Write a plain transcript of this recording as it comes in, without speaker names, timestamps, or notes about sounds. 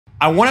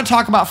I want to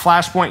talk about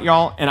Flashpoint,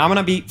 y'all, and I'm going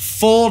to be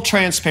full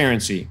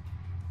transparency.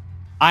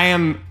 I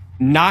am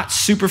not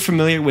super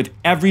familiar with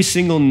every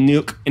single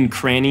nook and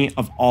cranny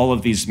of all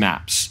of these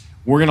maps.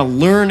 We're going to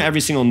learn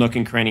every single nook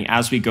and cranny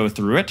as we go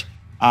through it.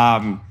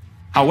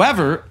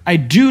 However, I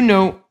do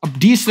know a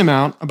decent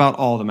amount about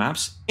all the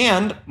maps,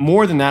 and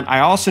more than that,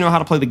 I also know how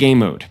to play the game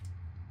mode.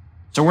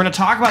 So we're going to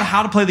talk about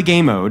how to play the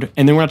game mode,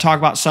 and then we're going to talk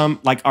about some,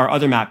 like our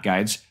other map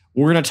guides,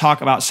 we're going to talk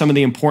about some of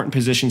the important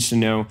positions to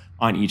know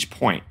on each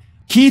point.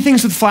 Key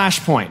things with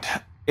Flashpoint.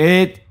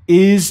 It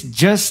is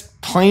just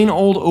plain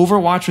old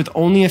Overwatch with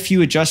only a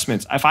few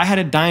adjustments. If I had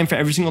a dime for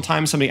every single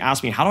time somebody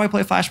asked me, how do I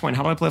play Flashpoint?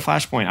 How do I play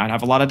Flashpoint? I'd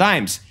have a lot of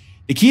dimes.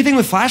 The key thing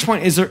with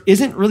Flashpoint is there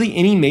isn't really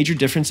any major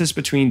differences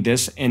between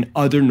this and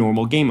other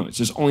normal game modes.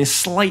 There's only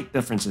slight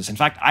differences. In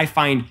fact, I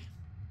find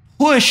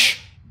Push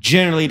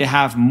generally to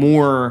have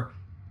more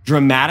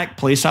dramatic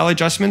playstyle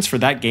adjustments for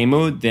that game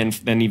mode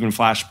than even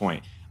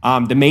Flashpoint.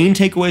 The main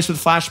takeaways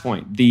with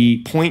Flashpoint,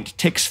 the point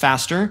ticks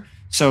faster,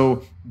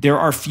 so there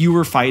are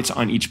fewer fights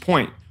on each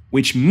point,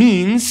 which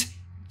means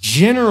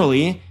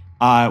generally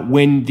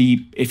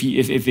if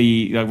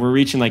we're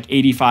reaching like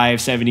 85,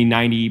 70,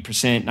 90%,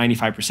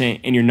 95%,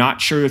 and you're not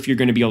sure if you're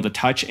going to be able to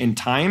touch in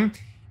time,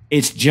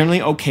 it's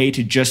generally okay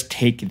to just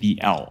take the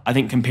L. I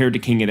think compared to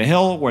King of the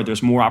Hill, where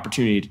there's more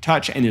opportunity to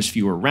touch and there's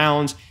fewer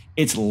rounds,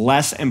 it's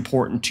less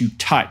important to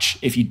touch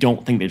if you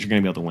don't think that you're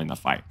going to be able to win the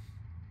fight.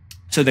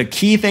 So the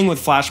key thing with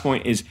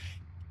Flashpoint is,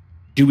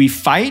 do we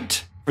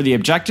fight for the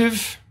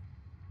objective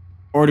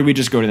or do we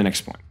just go to the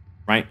next point,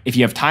 right? If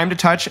you have time to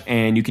touch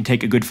and you can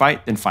take a good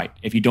fight, then fight.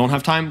 If you don't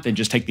have time, then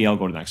just take the L,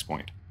 go to the next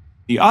point.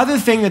 The other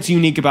thing that's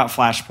unique about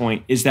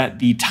Flashpoint is that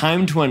the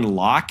time to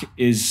unlock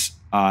is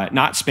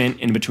not spent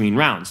in between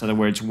rounds. In other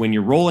words, when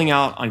you're rolling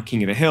out on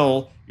King of the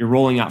Hill, you're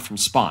rolling out from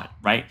spawn,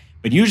 right?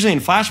 But usually in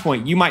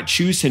Flashpoint, you might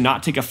choose to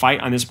not take a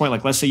fight on this point.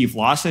 Like, let's say you've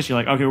lost this. You're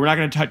like, okay, we're not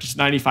going to touch this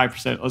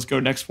 95%. Let's go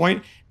next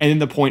point. And then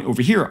the point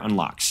over here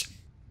unlocks.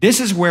 This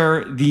is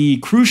where the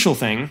crucial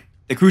thing,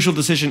 the crucial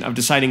decision of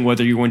deciding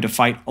whether you're going to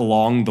fight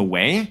along the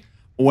way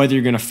or whether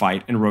you're going to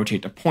fight and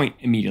rotate to point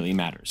immediately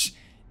matters.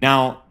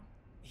 Now,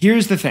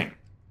 here's the thing.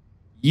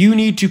 You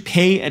need to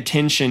pay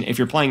attention. If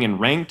you're playing in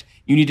ranked,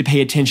 you need to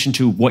pay attention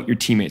to what your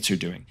teammates are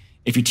doing.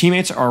 If your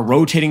teammates are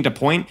rotating to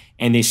point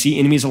and they see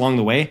enemies along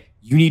the way,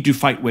 you need to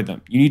fight with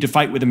them. You need to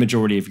fight with the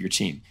majority of your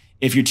team.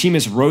 If your team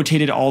is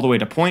rotated all the way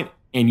to point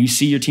and you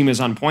see your team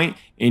is on point,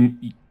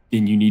 then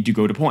you need to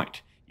go to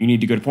point. You need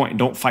to go to point and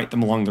don't fight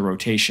them along the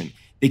rotation.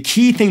 The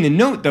key thing to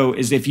note, though,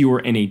 is if you were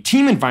in a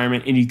team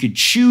environment and you could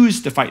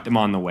choose to fight them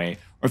on the way,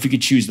 or if you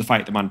could choose to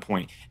fight them on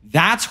point,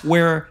 that's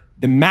where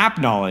the map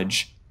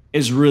knowledge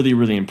is really,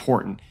 really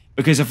important.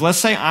 Because if, let's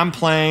say, I'm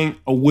playing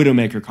a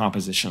Widowmaker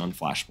composition on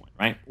Flashpoint,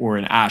 right? Or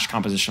an Ashe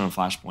composition on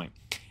Flashpoint,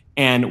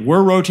 and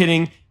we're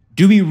rotating,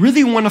 do we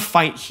really want to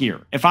fight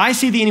here? If I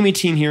see the enemy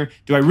team here,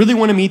 do I really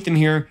want to meet them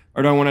here,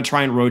 or do I want to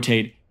try and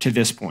rotate to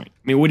this point?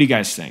 I mean, what do you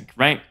guys think,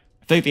 right?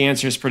 I think the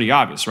answer is pretty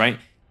obvious, right?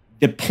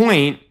 The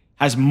point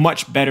has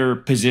much better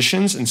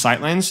positions and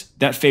sightlines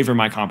that favor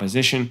my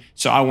composition,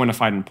 so I want to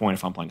fight in point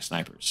if I'm playing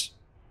snipers,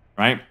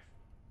 right?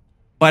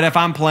 But if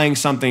I'm playing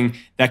something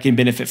that can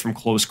benefit from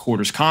close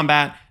quarters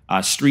combat,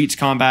 streets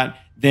combat,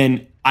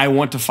 then I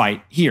want to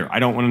fight here. I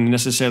don't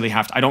necessarily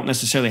have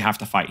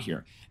to fight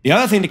here. The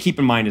other thing to keep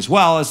in mind as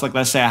well is, like,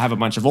 let's say I have a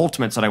bunch of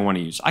ultimates that I want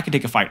to use. I can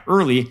take a fight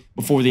early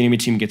before the enemy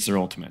team gets their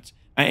ultimates.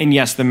 And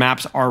yes, the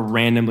maps are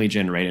randomly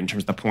generated in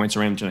terms of the points are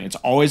randomly generated.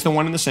 It's always the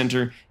one in the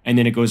center, and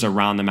then it goes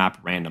around the map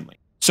randomly.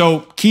 So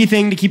key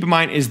thing to keep in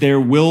mind is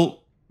there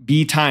will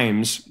be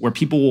times where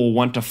people will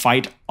want to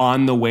fight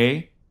on the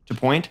way to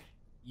point.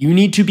 You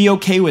need to be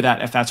okay with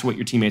that if that's what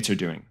your teammates are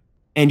doing.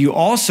 And you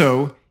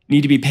also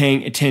need to be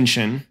paying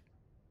attention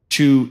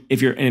to,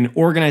 if you're in an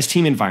organized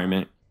team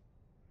environment,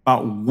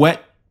 about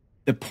what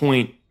the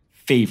point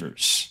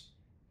favors.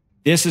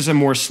 This is a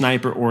more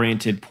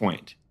sniper-oriented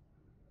point.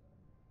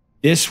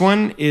 This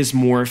one is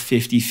more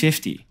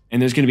 50-50,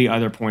 and there's going to be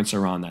other points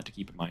around that to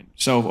keep in mind.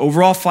 So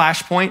overall,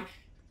 Flashpoint,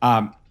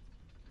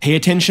 pay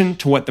attention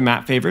to what the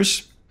map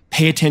favors,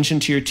 pay attention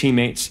to your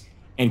teammates,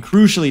 and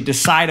crucially,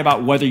 decide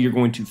about whether you're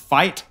going to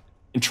fight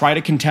and try to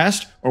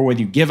contest or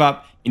whether you give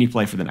up and you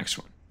play for the next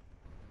one.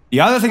 The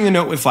other thing to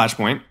note with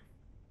Flashpoint,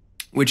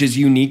 which is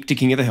unique to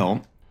King of the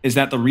Hill, is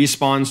that the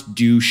respawns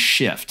do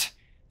shift.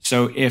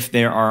 So if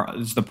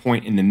is the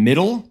point in the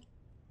middle,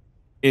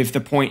 if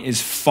the point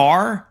is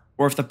far,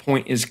 or if the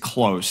point is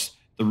close,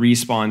 the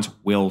respawns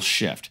will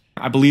shift.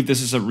 I believe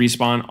this is a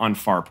respawn on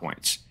far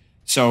points.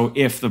 So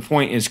if the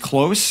point is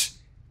close,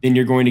 then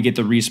you're going to get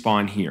the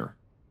respawn here.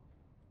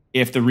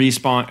 If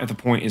the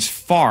point is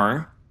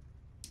far,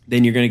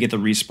 then you're going to get the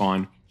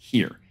respawn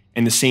here.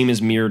 And the same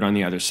is mirrored on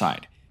the other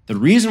side. The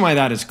reason why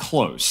that is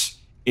close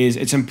is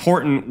it's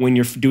important when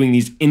you're doing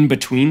these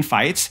in-between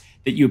fights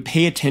that you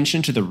pay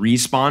attention to the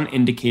respawn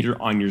indicator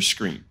on your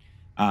screen.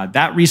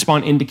 That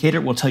respawn indicator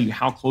will tell you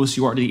how close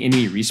you are to the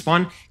enemy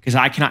respawn, because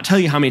I cannot tell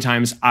you how many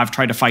times I've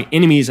tried to fight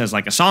enemies as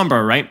like a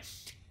Sombra, right?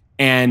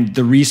 and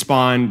the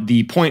respawn,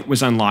 the point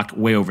was unlocked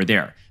way over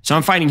there. So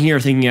I'm fighting here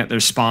thinking that their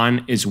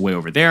spawn is way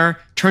over there.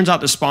 Turns out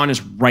the spawn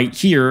is right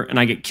here, and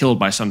I get killed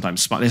by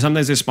sometimes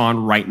they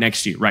spawn right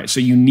next to you, right? So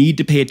you need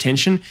to pay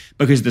attention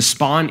because the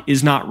spawn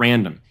is not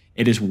random.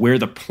 It is where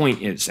the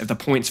point is. If the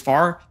point's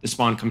far, the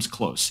spawn comes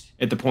close.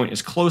 If the point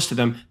is close to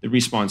them, the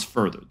respawn's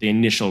further, the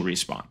initial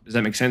respawn. Does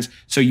that make sense?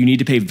 So you need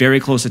to pay very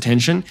close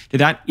attention to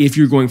that if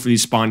you're going for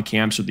these spawn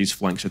camps or these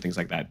flanks or things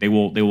like that. They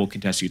will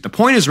contest you. The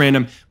point is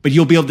random, but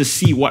you'll be able to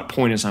see what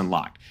point is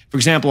unlocked. For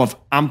example, if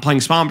I'm playing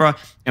Spawnbra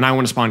and I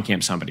want to spawn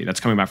camp somebody that's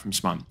coming back from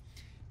spawn,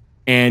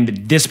 and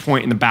this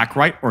point in the back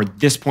right or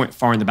this point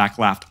far in the back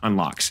left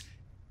unlocks,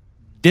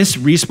 this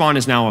respawn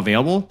is now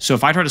available. So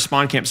if I try to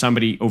spawn camp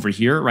somebody over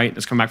here, right,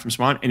 that's come back from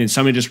spawn, and then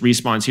somebody just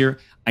respawns here,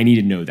 I need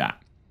to know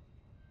that.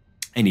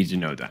 I need to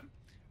know that.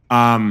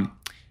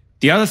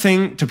 The other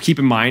thing to keep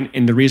in mind,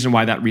 and the reason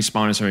why that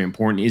respawn is very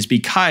important, is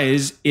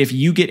because if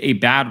you get a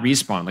bad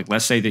respawn, like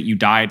let's say that you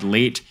died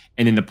late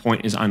and then the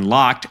point is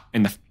unlocked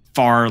in the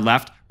far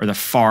left or the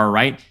far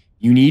right,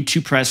 you need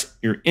to press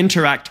your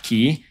interact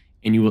key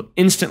and you will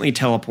instantly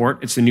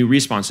teleport. It's the new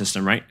respawn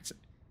system, right?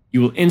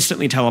 You will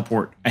instantly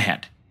teleport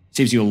ahead.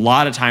 Saves you a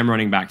lot of time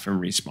running back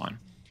from respawn.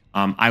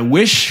 I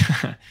wish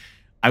I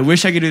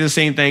could do the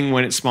same thing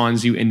when it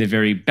spawns you in the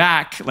very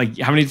back. Like,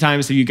 how many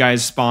times have you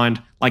guys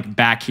spawned like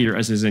back here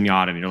as a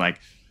Zenyatta and you're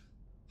like,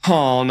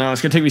 oh no,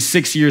 it's gonna take me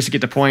 6 years to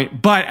get to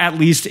point. But at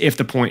least if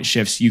the point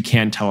shifts, you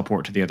can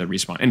teleport to the other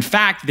respawn. In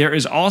fact, there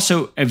is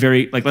also a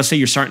very, like, let's say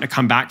you're starting to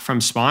come back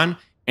from spawn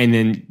and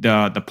then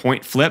the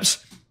point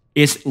flips.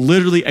 It's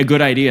literally a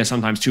good idea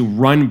sometimes to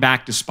run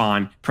back to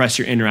spawn, press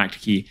your interact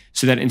key,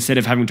 so that instead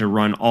of having to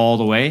run all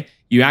the way,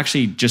 you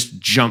actually just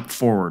jump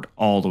forward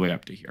all the way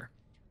up to here.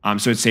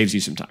 So it saves you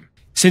some time.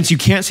 Since you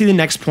can't see the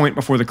next point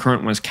before the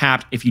current one is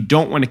capped, if you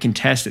don't want to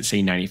contest at,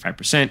 say,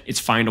 95%, it's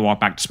fine to walk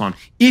back to spawn.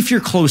 If you're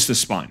close to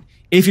spawn.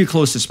 If you're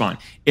close to spawn.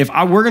 If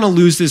we're going to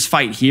lose this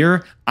fight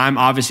here, I'm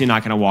obviously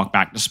not going to walk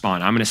back to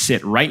spawn. I'm going to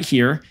sit right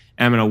here,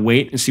 and I'm going to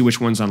wait and see which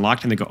one's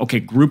unlocked, and then go, okay,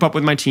 group up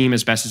with my team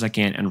as best as I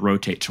can and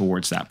rotate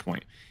towards that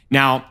point.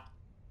 Now,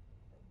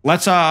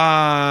 let's,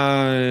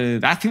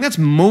 I think that's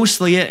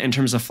mostly it in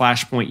terms of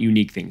Flashpoint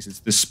unique things. It's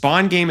the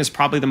spawn game is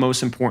probably the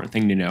most important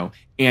thing to know,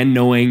 and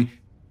knowing,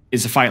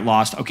 is the fight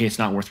lost? Okay, it's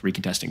not worth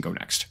recontesting, go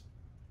next.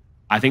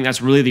 I think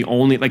that's really the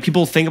only, like,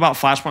 people think about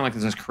Flashpoint like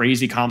this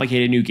crazy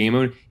complicated new game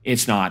mode.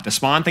 It's not. The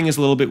spawn thing is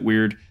a little bit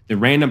weird. The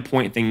random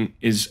point thing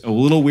is a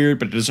little weird,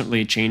 but it doesn't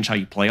really change how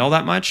you play all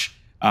that much.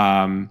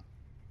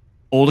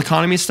 Old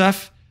economy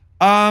stuff.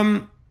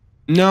 No,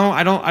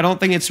 I don't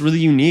think it's really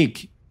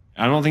unique.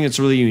 I don't think it's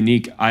really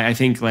unique. I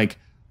think, like,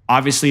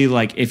 obviously,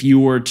 like, if you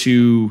were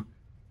to,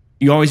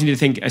 you always need to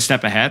think a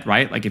step ahead,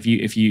 right? Like,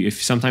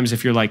 if sometimes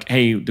if you're like,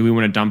 hey, do we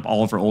want to dump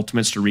all of our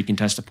ultimates to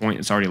recontest a point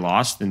that's already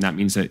lost, then that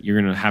means that you're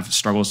going to have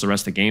struggles the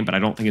rest of the game. But I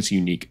don't think it's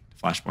unique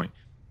to Flashpoint.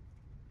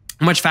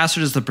 How much faster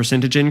does the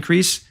percentage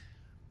increase?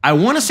 I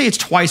want to say it's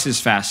twice as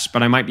fast,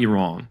 but I might be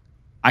wrong.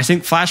 I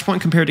think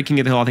Flashpoint compared to King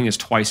of the Hill, I think is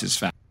twice as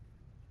fast.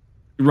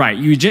 Right.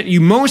 You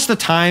most of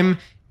the time,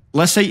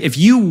 let's say if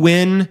you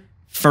win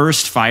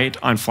first fight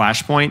on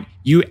Flashpoint,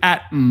 you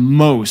at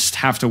most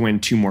have to win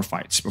 2 more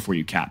fights before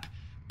you cap.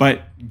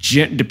 But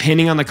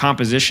depending on the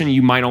composition,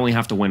 you might only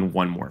have to win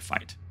 1 more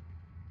fight.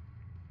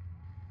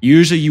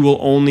 Usually you will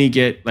only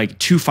get, like,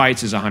 2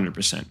 fights is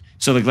 100%.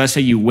 So, like, let's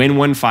say you win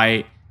 1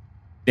 fight,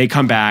 they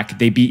come back,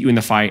 they beat you in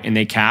the fight, and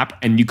they cap,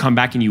 and you come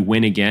back and you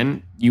win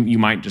again, you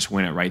might just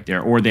win it right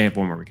there, or they have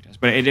 1 more recontest.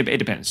 But it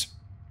depends.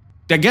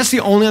 I guess the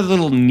only other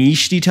little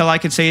niche detail I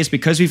could say is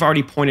because we've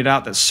already pointed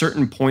out that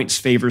certain points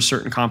favor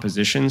certain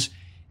compositions.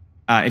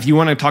 If you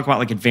want to talk about,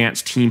 like,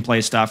 advanced team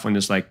play stuff when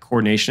there's, like,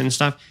 coordination and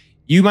stuff,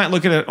 you might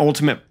look at an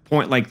ultimate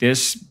point like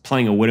this,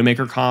 playing a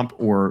Widowmaker comp,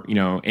 or, you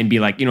know, and be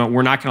like, you know,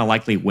 we're not going to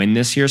likely win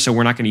this here, so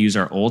we're not going to use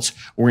our ults.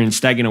 We're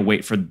instead going to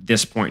wait for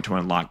this point to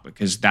unlock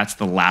because that's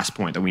the last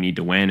point that we need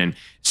to win. And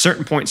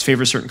certain points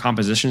favor certain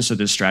compositions, so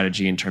there's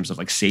strategy in terms of,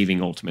 like,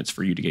 saving ultimates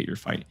for you to get your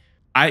fight.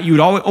 You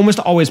would almost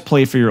always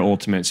play for your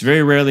ultimates.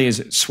 Very rarely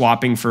is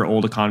swapping for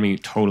old economy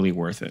totally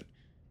worth it.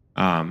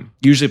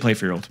 Usually play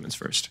for your ultimates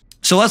first.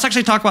 So let's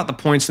actually talk about the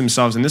points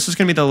themselves. And this is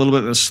going to be a little bit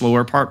of the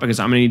slower part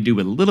because I'm going to need to do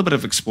a little bit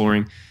of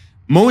exploring.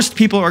 Most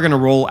people are going to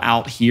roll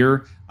out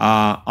here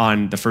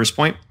on the first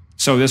point.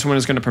 So this one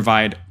is going to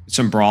provide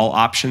some brawl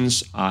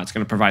options. It's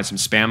going to provide some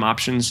spam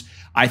options.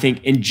 I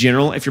think in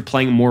general, if you're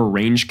playing more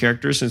range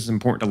characters, it's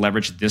important to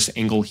leverage this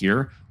angle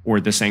here or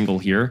this angle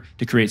here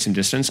to create some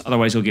distance.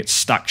 Otherwise, you'll get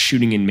stuck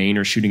shooting in main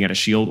or shooting at a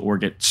shield or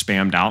get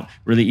spammed out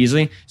really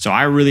easily. So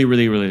I really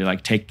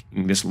like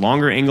taking this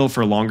longer angle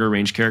for longer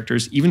range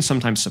characters, even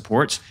sometimes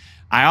supports.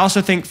 I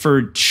also think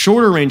for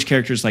shorter range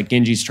characters like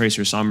Genjis,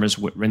 Tracers,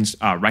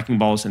 Sombras, Wrecking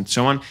Balls, and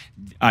so on,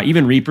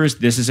 even Reapers,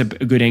 this is a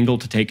good angle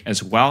to take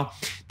as well.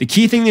 The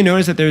key thing to note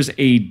is that there's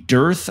a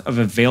dearth of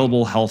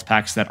available health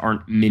packs that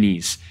aren't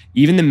minis.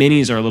 Even the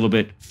minis are a little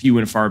bit few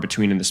and far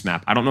between in this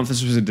map. I don't know if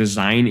this was a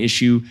design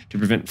issue to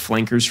prevent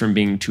flankers from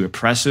being too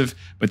oppressive,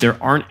 but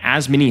there aren't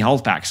as many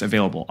health packs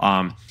available.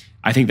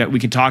 I think that we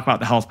could talk about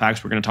the health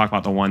packs. We're going to talk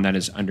about the one that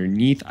is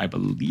underneath, I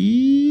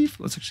believe.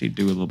 Let's actually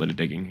do a little bit of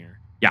digging here.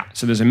 Yeah,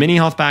 so there's a mini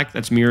health pack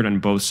that's mirrored on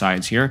both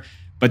sides here,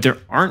 but there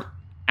aren't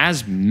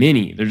as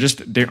many.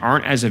 They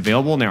aren't as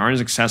available and they aren't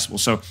as accessible.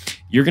 So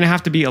you're going to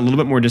have to be a little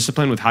bit more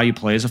disciplined with how you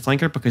play as a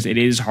flanker because it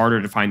is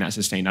harder to find that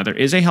sustain. Now, there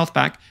is a health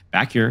pack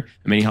back here,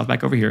 a mini health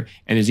pack over here,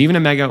 and there's even a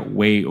mega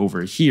way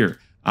over here.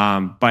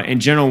 But in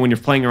general, when you're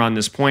playing around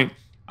this point,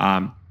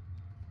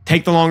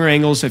 take the longer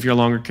angles if you're a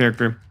longer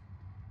character.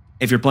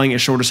 If you're playing a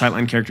shorter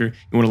sightline character,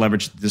 you want to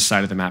leverage this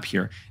side of the map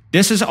here.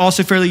 This is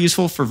also fairly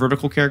useful for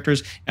vertical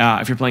characters.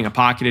 If you're playing a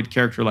pocketed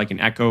character like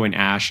an Echo and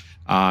Ashe,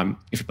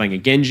 if you're playing a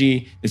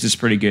Genji, this is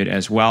pretty good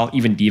as well.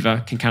 Even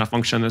D.Va can kind of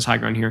function on this high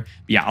ground here.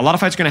 But yeah, a lot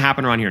of fights are going to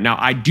happen around here. Now,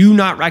 I do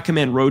not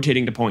recommend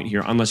rotating to point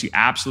here unless you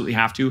absolutely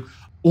have to,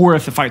 or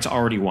if the fight's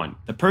already won.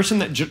 The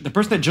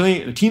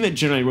team that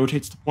generally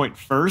rotates to point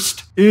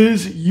first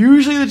is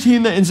usually the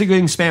team that ends up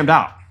getting spammed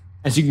out.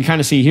 As you can kind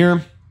of see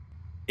here,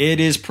 it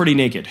is pretty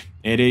naked.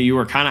 You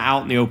are kind of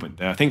out in the open.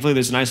 Thankfully,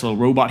 there's a nice little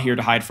robot here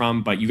to hide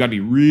from, but you got to be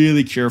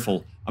really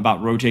careful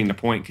about rotating the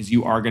point because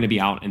you are going to be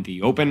out in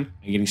the open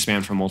and getting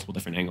spammed from multiple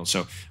different angles.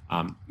 So,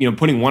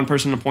 putting one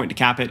person on a point to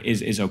cap it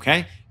is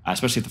okay,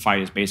 especially if the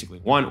fight is basically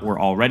won or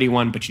already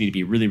won, but you need to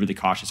be really, really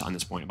cautious on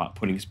this point about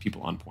putting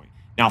people on point.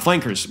 Now,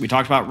 flankers, we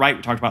talked about right,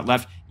 we talked about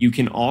left. You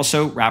can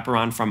also wrap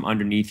around from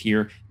underneath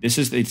here. This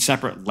is a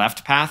separate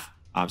left path.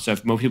 So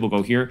if most people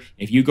go here,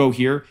 if you go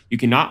here, you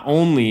can not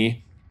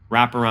only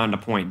wrap around a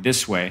point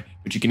this way,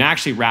 but you can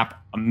actually wrap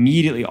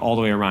immediately all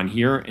the way around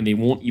here and they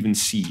won't even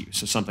see you.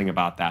 So something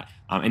about that.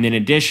 And then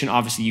in addition,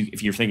 obviously,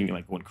 if you're thinking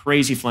like one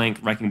crazy flank,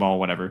 wrecking ball,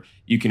 whatever,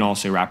 you can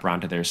also wrap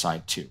around to their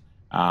side too.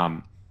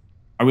 Are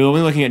we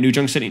only looking at New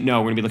Junk City? No,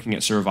 we're going to be looking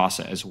at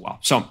Suravasa as well.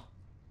 So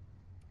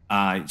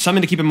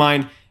something to keep in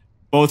mind,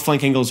 both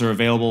flank angles are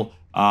available.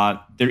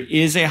 There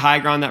is a high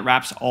ground that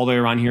wraps all the way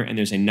around here, and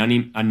there's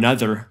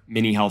another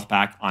mini health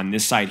pack on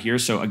this side here.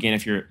 So again,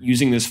 if you're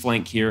using this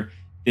flank here,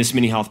 this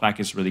mini health pack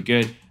is really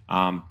good.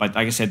 But like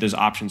I said, those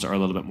options are a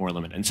little bit more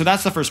limited. And so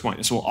that's the first point.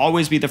 This will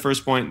always be the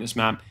first point in this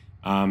map.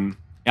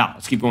 Yeah,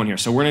 let's keep going here.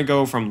 So we're going to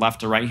go from left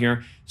to right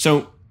here.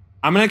 So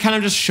I'm going to kind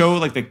of just show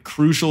like the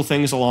crucial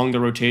things along the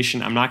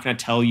rotation. I'm not going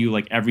to tell you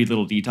like every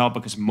little detail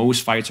because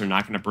most fights are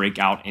not going to break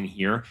out in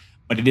here.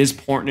 But it is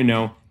important to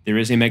know there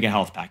is a mega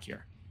health pack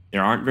here.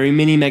 There aren't very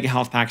many mega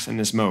health packs in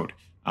this mode,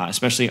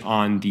 especially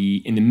in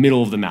the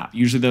middle of the map.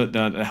 Usually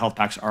the health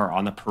packs are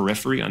on the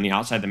periphery, on the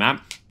outside of the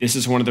map. This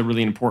is one of the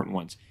really important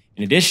ones.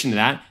 In addition to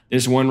that,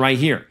 there's one right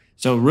here.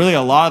 So really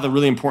a lot of the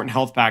really important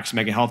health packs,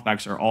 mega health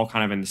packs, are all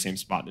kind of in the same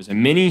spot. There's a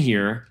mini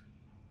here,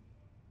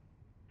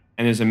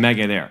 and there's a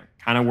mega there.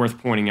 Kind of worth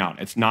pointing out.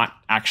 It's not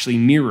actually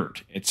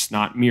mirrored. It's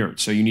not mirrored,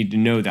 so you need to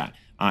know that.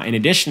 In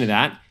addition to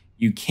that,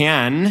 you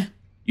can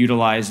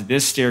utilize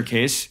this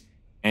staircase,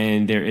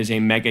 and there is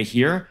a mega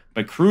here.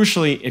 But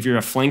crucially, if you're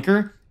a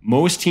flanker,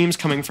 most teams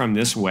coming from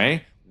this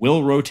way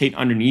will rotate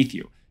underneath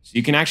you. So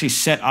you can actually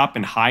set up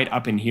and hide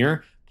up in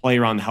here, play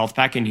around the health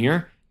pack in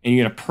here, and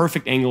you get a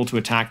perfect angle to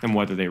attack them,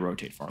 whether they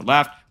rotate far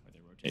left, whether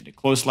they rotate to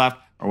close left,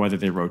 or whether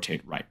they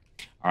rotate right.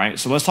 All right,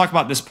 so let's talk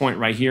about this point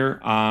right here.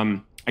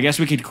 I guess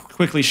we could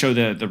quickly show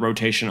the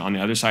rotation on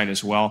the other side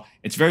as well.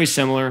 It's very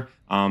similar.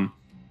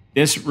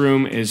 This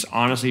room is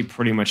honestly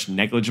pretty much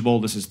negligible.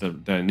 This is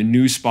the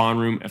new spawn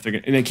room.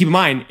 And then keep in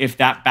mind, if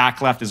that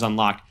back left is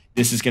unlocked,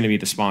 this is going to be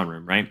the spawn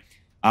room, right?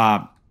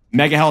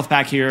 Mega health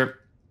pack here.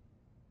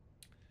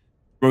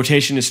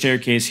 Rotation to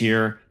staircase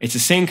here. It's the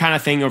same kind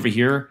of thing over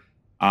here.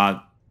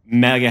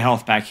 Mega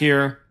health pack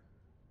here.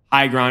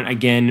 High ground,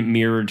 again,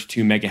 mirrored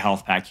to mega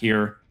health pack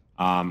here.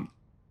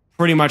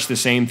 Pretty much the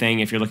same thing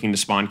if you're looking to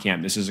spawn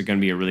camp. This is going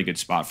to be a really good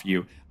spot for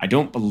you. I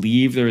don't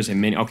believe there is a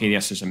mini. Okay,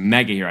 yes, there's a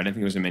mega here. I didn't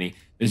think there was a mini.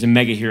 There's a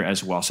mega here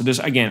as well. So there's,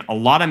 again, a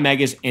lot of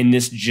megas in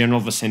this general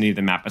vicinity of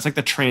the map. It's like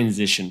the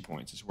transition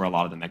points is where a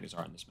lot of the megas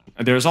are in this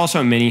map. There's also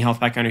a mini health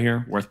pack under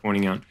here, worth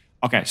pointing out.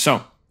 Okay,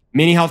 so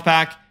mini health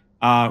pack.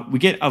 We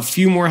get a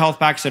few more health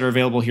packs that are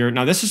available here.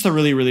 Now, this is the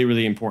really, really,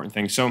 really important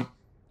thing. So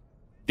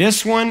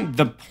this one,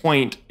 the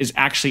point is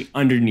actually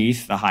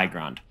underneath the high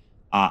ground.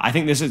 I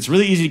think it's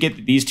really easy to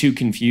get these two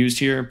confused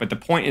here, but the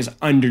point is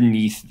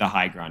underneath the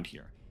high ground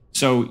here.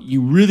 So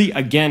you really,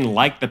 again,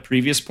 like the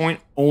previous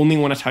point, only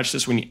want to touch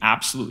this when you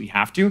absolutely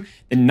have to.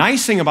 The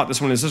nice thing about this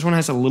one is this one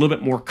has a little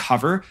bit more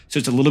cover, so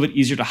it's a little bit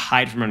easier to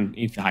hide from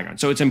underneath the high ground.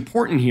 So it's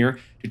important here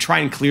to try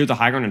and clear the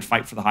high ground and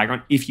fight for the high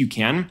ground if you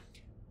can,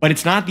 but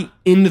it's not the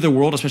end of the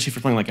world, especially if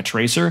you're playing like a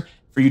tracer,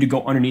 for you to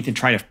go underneath and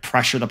try to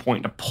pressure the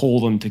point to pull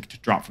them to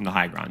drop from the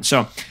high ground.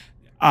 So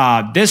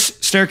this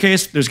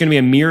staircase, there's going to be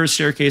a mirror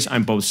staircase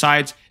on both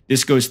sides.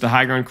 This goes to the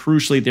high ground.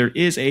 Crucially, there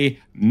is a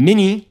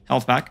mini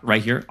health pack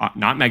right here,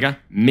 not mega,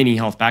 mini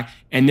health pack.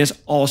 And this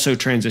also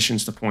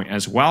transitions to point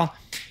as well.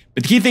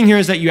 But the key thing here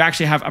is that you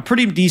actually have a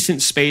pretty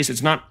decent space.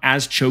 It's not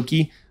as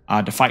choky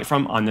to fight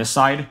from on this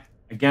side.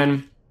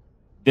 Again,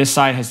 this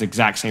side has the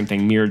exact same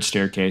thing, mirrored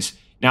staircase.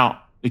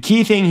 Now, the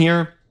key thing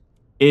here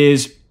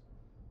is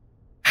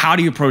how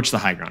do you approach the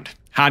high ground?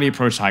 How do you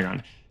approach the high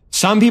ground?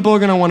 Some people are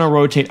going to want to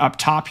rotate up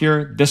top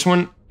here. This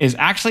one, is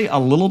actually a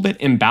little bit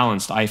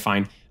imbalanced, I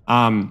find,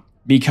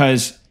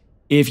 because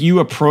if you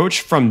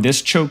approach from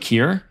this choke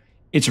here,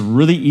 it's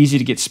really easy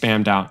to get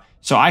spammed out.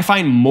 So I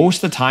find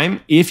most of the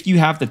time, if you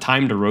have the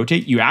time to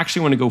rotate, you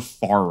actually want to go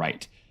far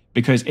right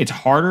because it's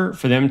harder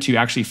for them to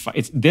actually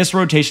fight. This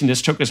rotation,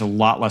 this choke is a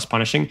lot less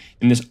punishing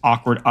than this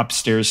awkward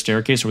upstairs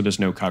staircase where there's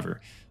no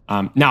cover.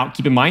 Now,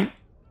 keep in mind,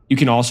 you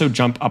can also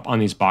jump up on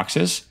these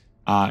boxes.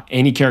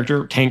 Any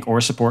character, tank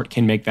or support,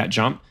 can make that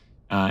jump.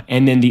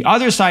 And then the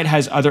other side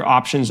has other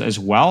options as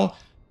well.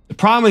 The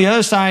problem with the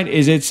other side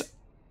is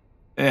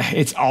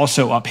it's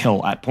also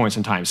uphill at points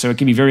in time. So it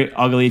can be very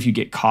ugly if you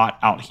get caught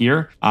out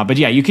here. But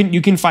yeah, you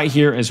can fight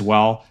here as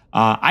well.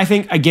 I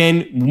think,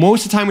 again,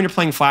 most of the time when you're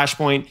playing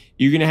Flashpoint,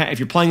 you're going to have, if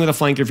you're playing with a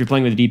flanker, if you're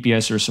playing with a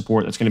DPS or a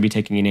support that's going to be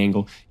taking an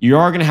angle, you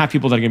are going to have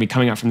people that are going to be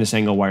coming out from this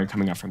angle while you're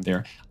coming out from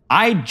there.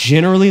 I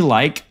generally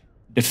like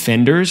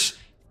defenders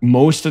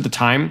most of the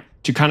time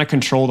to kind of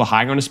control the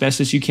high ground as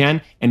best as you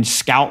can and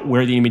scout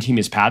where the enemy team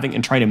is pathing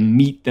and try to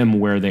meet them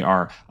where they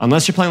are.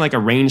 Unless you're playing like a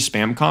ranged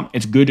spam comp,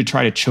 it's good to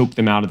try to choke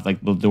them out of like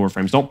the door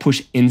frames. Don't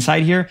push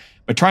inside here,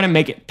 but try to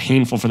make it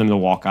painful for them to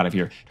walk out of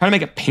here. Try to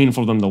make it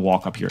painful for them to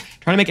walk up here.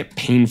 Try to make it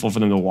painful for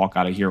them to walk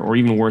out of here, or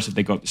even worse if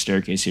they go up the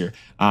staircase here.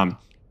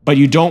 But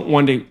you don't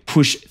want to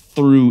push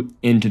through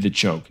into the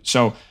choke.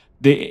 So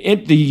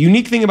the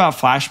unique thing about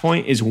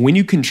Flashpoint is when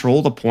you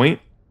control the point,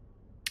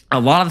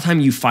 a lot of the time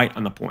you fight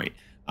on the point.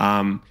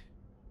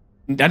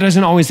 That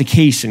isn't always the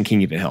case in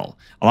King of the Hill.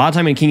 A lot of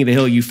time in King of the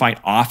Hill, you fight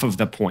off of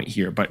the point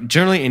here. But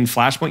generally in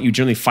Flashpoint, you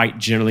generally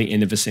fight in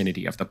the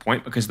vicinity of the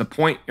point because the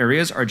point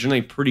areas are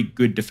generally pretty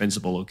good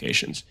defensible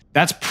locations.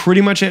 That's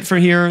pretty much it for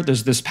here.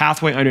 There's this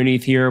pathway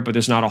underneath here, but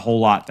there's not a whole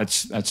lot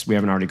that's we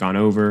haven't already gone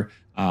over.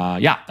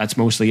 Yeah, that's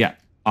mostly it.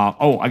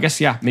 Oh, I guess,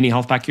 yeah, mini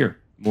health pack here.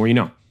 More you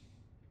know.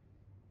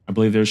 I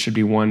believe there should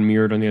be one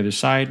mirrored on the other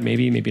side.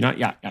 Maybe, maybe not.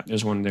 Yeah,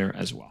 there's one there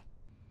as well.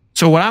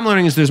 So what I'm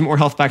learning is there's more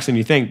health packs than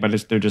you think,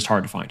 but they're just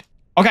hard to find.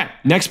 Okay,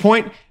 next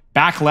point,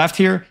 back left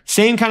here.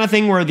 Same kind of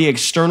thing where the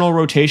external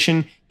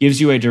rotation gives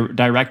you a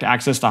direct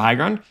access to high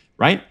ground,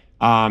 right?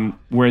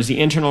 Whereas the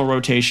internal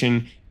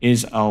rotation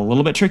is a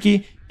little bit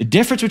tricky. The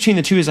difference between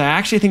the two is I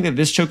actually think that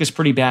this choke is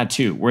pretty bad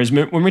too. Whereas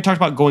when we talked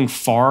about going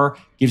far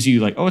gives you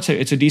like, oh, it's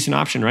a decent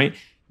option, right?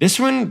 This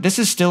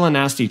is still a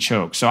nasty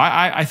choke. So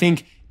I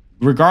think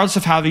regardless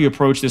of how you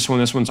approach this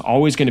one's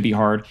always going to be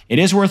hard. It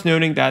is worth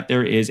noting that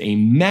there is a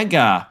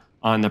mega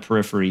on the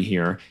periphery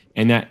here,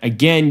 and that,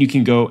 again, you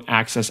can go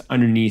access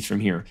underneath from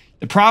here.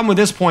 The problem with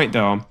this point,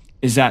 though,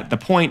 is that the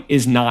point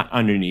is not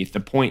underneath. The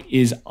point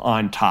is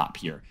on top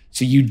here.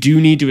 So you do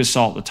need to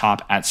assault the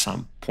top at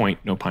some point,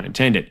 no pun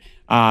intended.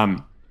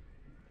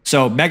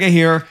 So mega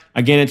here,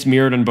 again, it's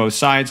mirrored on both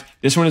sides.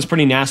 This one is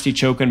pretty nasty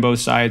choke on both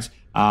sides.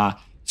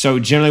 So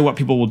generally what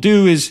people will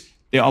do is,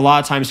 a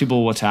lot of times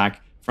people will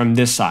attack from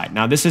this side.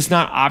 Now, this is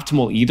not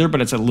optimal either,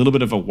 but it's a little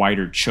bit of a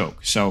wider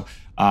choke. So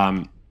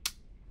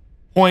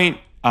point,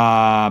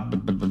 yeah,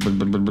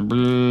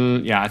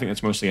 I think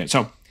that's mostly it.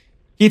 So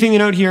key thing to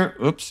note here,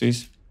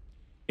 oopsies,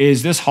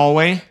 is this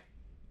hallway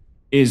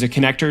is a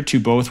connector to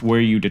both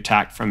where you'd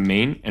attack from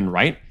main and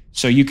right.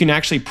 So you can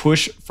actually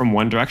push from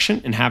one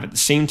direction and have at the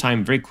same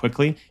time very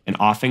quickly an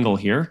off angle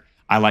here.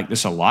 I like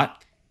this a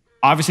lot.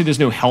 Obviously, there's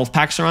no health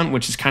packs around,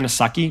 which is kind of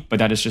sucky, but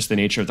that is just the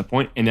nature of the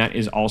point, and that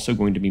is also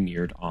going to be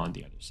mirrored on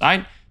the other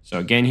side. So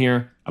again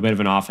here, a bit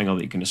of an off angle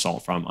that you can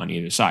assault from on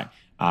either side.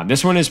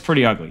 This one is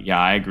pretty ugly. Yeah,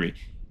 I agree.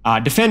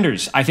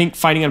 Defenders, I think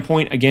fighting on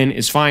point, again,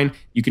 is fine.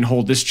 You can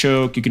hold this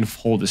choke. You can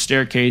hold the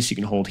staircase. You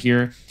can hold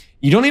here.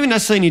 You don't even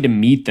necessarily need to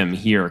meet them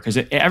here because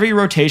every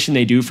rotation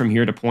they do from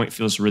here to point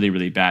feels really,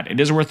 really bad. It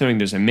is worth noting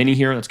there's a mini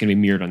here that's going to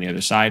be mirrored on the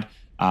other side.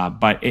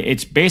 But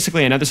it's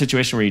basically another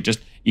situation where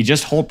you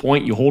just hold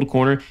point, you hold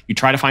corner, you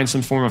try to find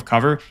some form of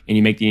cover, and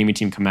you make the enemy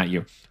team come at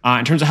you.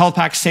 In terms of health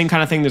packs, same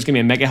kind of thing. There's going to be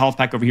a mega health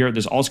pack over here.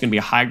 There's also going to be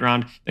a high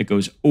ground that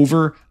goes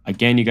over,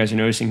 again, you guys are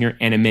noticing here,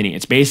 and a mini.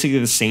 It's basically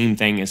the same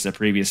thing as the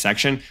previous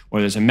section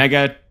where there's a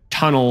mega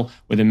tunnel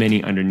with a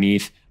mini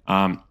underneath.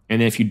 And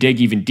then if you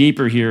dig even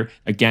deeper here,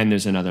 again,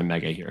 there's another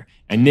mega here.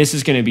 And this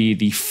is going to be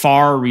the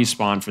far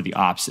respawn for the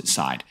opposite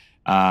side.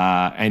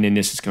 And then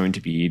this is going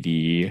to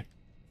be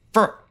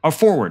a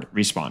forward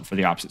respawn for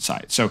the opposite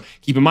side. So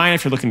keep in mind,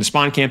 if you're looking to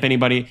spawn camp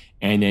anybody,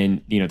 and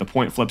then the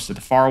point flips to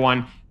the far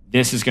one,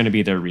 this is going to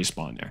be their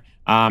respawn there.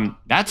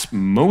 That's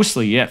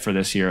mostly it for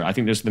this here. I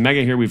think there's the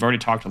mega here. We've already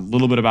talked a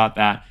little bit about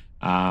that.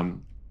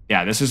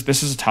 Yeah, this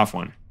is a tough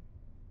one.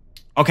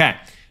 Okay,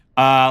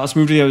 let's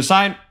move to the other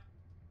side.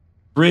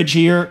 Bridge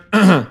here,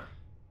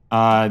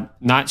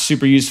 not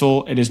super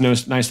useful. It is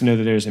nice to know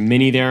that there's a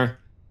mini there.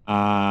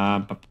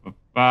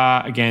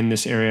 Again,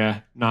 this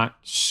area, not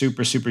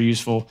super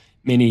useful.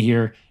 Mini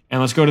here. And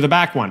let's go to the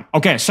back one.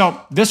 Okay, so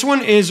this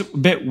one is a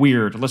bit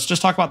weird. Let's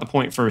just talk about the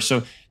point first.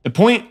 So the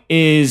point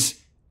is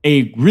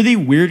a really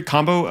weird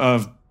combo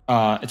of,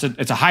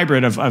 it's a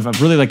hybrid of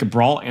really like a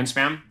brawl and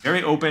spam.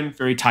 Very open,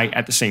 very tight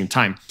at the same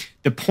time.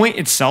 The point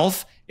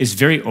itself is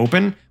very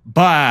open,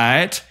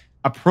 but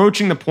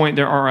Approaching the point,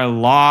 there are a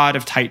lot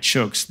of tight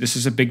chokes. This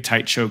is a big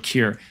tight choke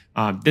here.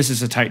 This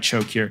is a tight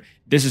choke here.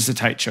 This is a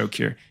tight choke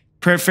here.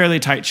 Fairly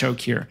tight choke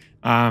here.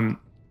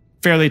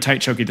 Fairly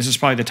tight choke here. This is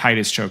probably the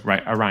tightest choke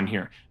right around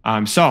here.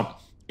 So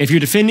if you're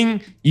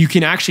defending, you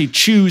can actually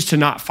choose to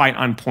not fight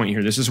on point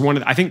here. This is one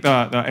of the, I think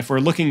if we're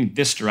looking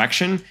this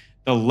direction,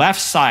 the left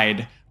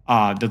side,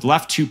 the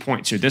left 2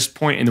 points here, this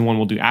point and the one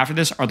we'll do after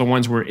this are the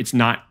ones where it's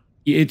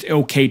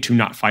okay to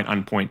not fight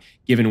on point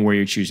given where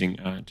you're choosing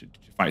to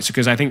fight. So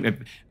because I think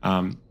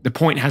that the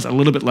point has a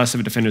little bit less of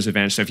a defender's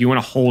advantage. So if you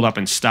want to hold up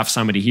and stuff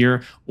somebody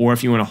here, or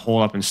if you want to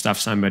hold up and stuff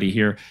somebody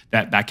here,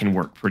 that can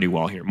work pretty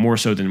well here, more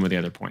so than with the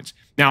other points.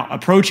 Now,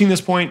 approaching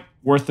this point,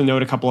 worth to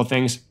note a couple of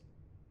things.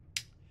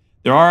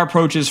 There are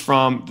approaches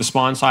from the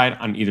spawn side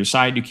on either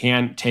side. You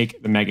can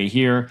take the mega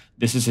here.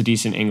 This is a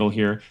decent angle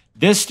here.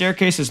 This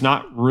staircase is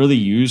not really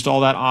used all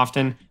that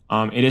often.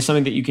 It is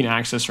something that you can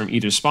access from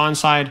either spawn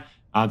side.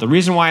 The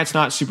reason why it's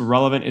not super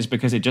relevant is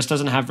because it just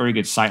doesn't have very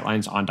good sight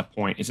lines onto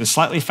point. It's a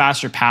slightly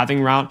faster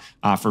pathing route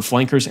for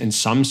flankers in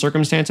some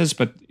circumstances,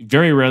 but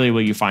very rarely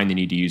will you find the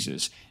need to use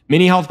this.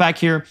 Mini health back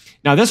here.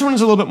 Now this one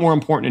is a little bit more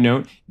important to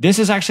note. This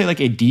is actually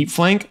like a deep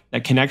flank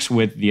that connects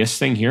with this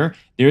thing here.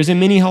 There is a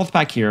mini health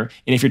back here,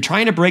 and if you're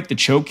trying to break the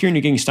choke here and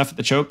you're getting stuff at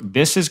the choke,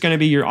 this is going to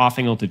be your off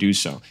angle to do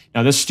so.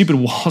 Now this stupid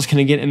wall is going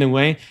to get in the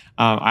way.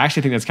 I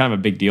actually think that's kind of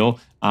a big deal,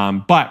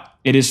 but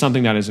it is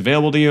something that is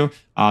available to you.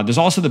 There's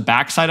also the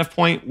backside of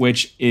point,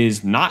 which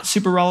is not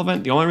super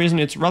relevant. The only reason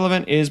it's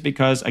relevant is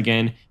because,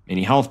 again,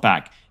 mini health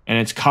back. And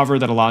it's cover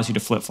that allows you to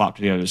flip-flop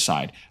to the other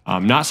side.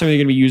 Not something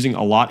you're going to be using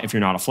a lot if you're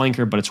not a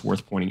flanker, but it's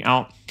worth pointing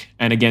out.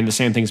 And again, the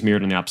same thing's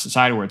mirrored on the opposite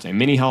side, where it's a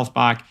mini health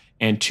back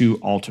and 2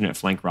 alternate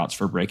flank routes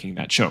for breaking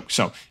that choke.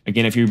 So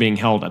again, if you're being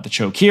held at the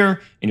choke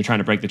here and you're trying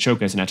to break the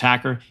choke as an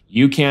attacker,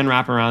 you can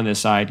wrap around this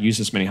side, use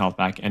this mini health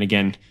back, and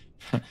again,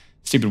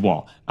 stupid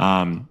wall.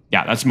 Yeah,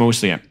 that's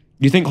mostly it.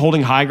 Do you think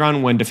holding high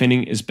ground when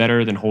defending is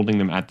better than holding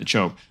them at the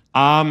choke?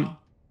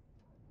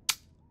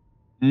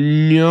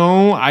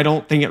 No, I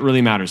don't think it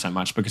really matters that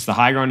much because the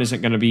high ground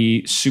isn't going to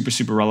be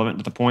super relevant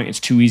to the point. It's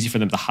too easy for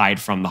them to hide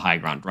from the high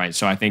ground, right?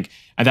 So I think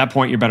at that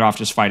point, you're better off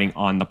just fighting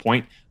on the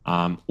point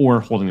or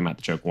holding them at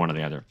the choke, one or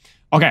the other.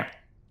 Okay,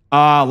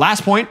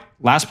 last point.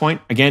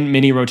 Again,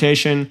 mini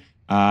rotation.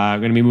 I'm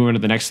going to be moving to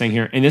the next thing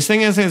here. And this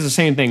thing is the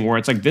same thing where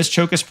it's like this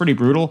choke is pretty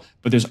brutal,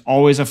 but there's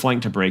always a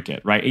flank to break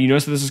it, right? And you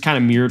notice that this is kind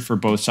of mirrored for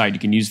both sides.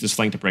 You can use this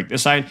flank to break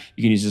this side.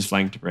 You can use this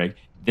flank to break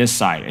this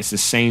side. It's the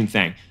same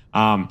thing.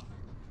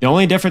 The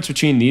only difference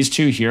between these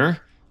two here,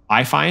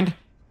 I find,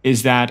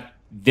 is that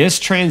this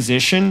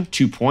transition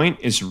to point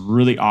is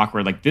really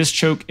awkward. Like this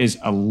choke is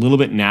a little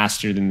bit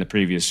nastier than the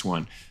previous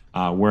one,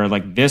 where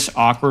like this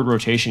awkward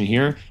rotation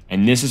here,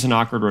 and this is an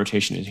awkward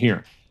rotation in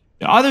here.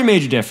 The other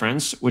major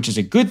difference, which is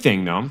a good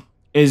thing though,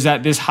 is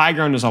that this high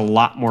ground is a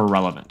lot more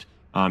relevant.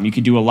 You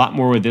could do a lot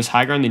more with this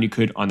high ground than you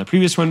could on the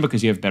previous one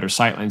because you have better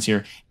sight lines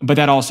here, but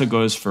that also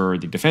goes for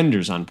the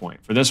defenders on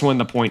point. For this one,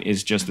 the point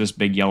is just this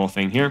big yellow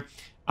thing here.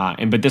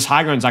 But this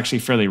high ground is actually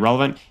fairly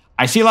relevant.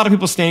 I see a lot of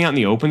people standing out in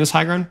the open this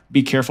high ground.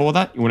 Be careful with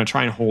that. You want to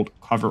try and hold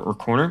cover or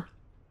corner.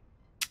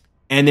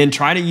 And then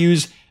try to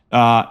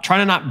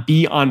not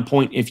be on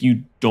point if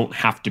you don't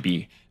have to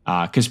be.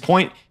 Because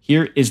point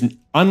here is,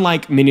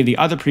 unlike many of the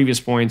other previous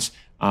points,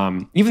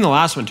 even the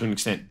last one to an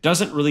extent,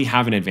 doesn't really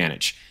have an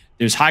advantage.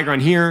 There's high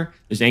ground here,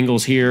 there's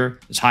angles here,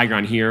 there's high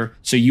ground here.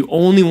 So you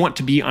only want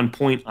to be on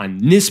point on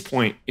this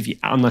point if you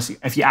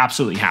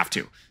absolutely have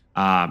to.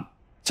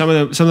 Some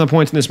of the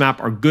points in this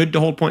map are good to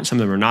hold point, some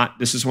of them are not.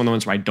 This is one of the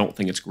ones where I don't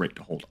think it's great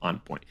to hold on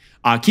point.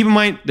 Keep in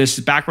mind, this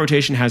back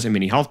rotation has a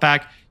mini health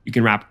pack. You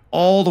can wrap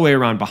all the way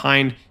around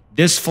behind.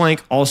 This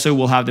flank also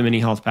will have the mini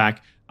health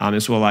pack.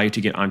 This will allow you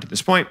to get onto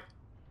this point.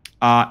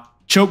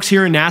 Chokes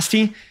here are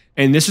nasty,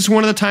 and this is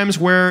one of the times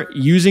where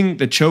using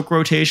the choke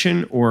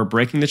rotation or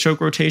breaking the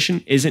choke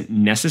rotation isn't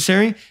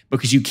necessary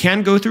because you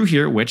can go through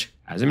here, which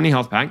has a mini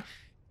health pack,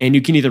 and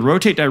you can either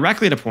rotate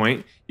directly to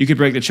point, you could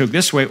break the choke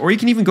this way, or you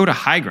can even go to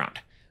high ground.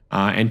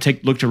 And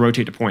look to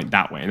rotate to point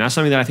that way. And that's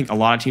something that I think a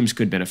lot of teams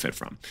could benefit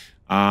from.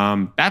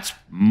 That's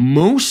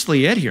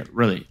mostly it here,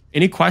 really.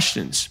 Any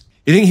questions?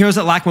 You think heroes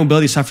that lack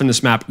mobility suffer in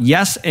this map?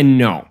 Yes and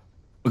no.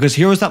 Because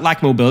heroes that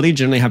lack mobility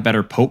generally have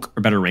better poke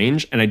or better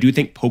range, and I do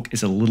think poke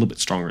is a little bit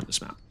stronger in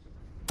this map.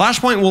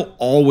 Flashpoint will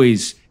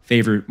always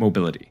favor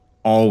mobility,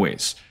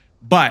 always.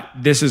 But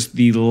this is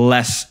the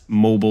less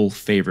mobile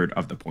favored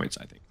of the points,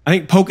 I think. I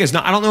think poke is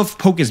not, I don't know if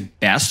poke is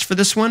best for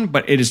this one,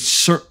 but it is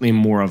certainly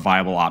more a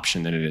viable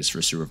option than it is for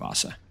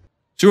Suravasa.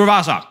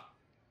 Suravasa.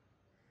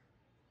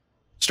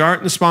 Start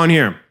in the spawn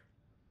here.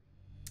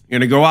 You're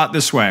going to go out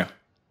this way. You're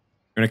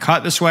going to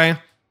cut this way, and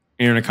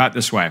you're going to cut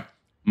this way.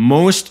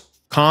 Most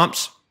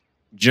comps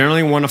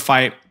generally want to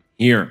fight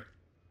here.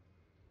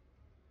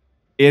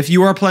 If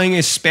you are playing a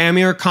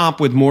spammier comp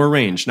with more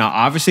range, now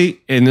obviously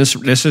in this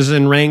is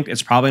in ranked,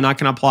 it's probably not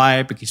going to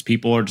apply because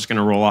people are just going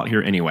to roll out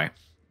here anyway.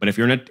 But if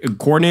you're in a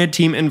coordinated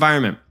team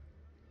environment,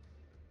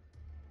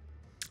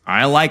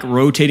 I like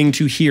rotating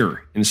to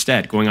here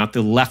instead, going out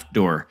the left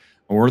door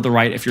or the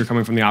right if you're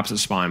coming from the opposite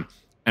spawn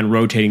and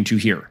rotating to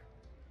here.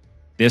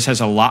 This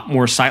has a lot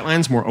more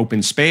sightlines, more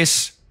open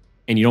space,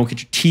 and you don't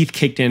get your teeth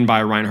kicked in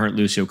by a Reinhardt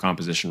Lucio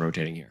composition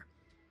rotating here.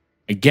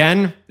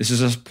 Again, this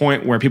is a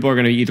point where people are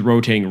going to be either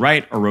rotating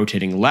right or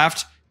rotating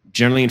left,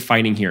 generally in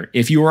fighting here.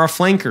 If you are a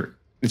flanker,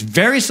 it's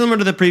very similar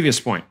to the previous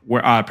point,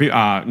 where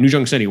New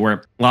Junk City,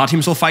 where a lot of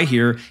teams will fight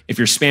here. If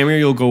you're spammier,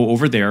 you'll go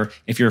over there.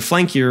 If you're a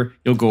flankier,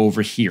 you'll go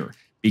over here.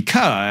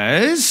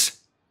 Because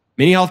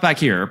mini health back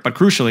here, but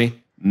crucially,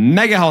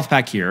 mega health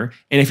back here.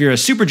 And if you're a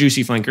super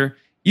juicy flanker,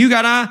 you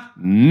got a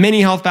mini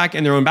health back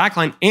in their own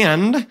backline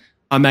and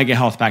a mega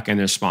health back in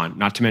their spawn.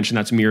 Not to mention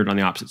that's mirrored on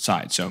the opposite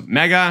side. So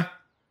mega,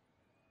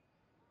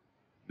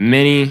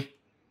 mini,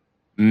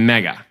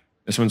 mega.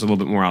 This one's a little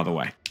bit more out of the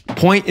way.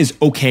 Point is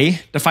okay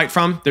to fight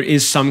from. There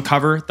is some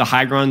cover. The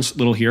high grounds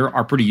little here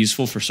are pretty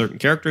useful for certain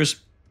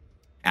characters.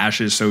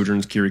 Ashes,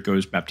 Sojourns,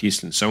 Kirikos,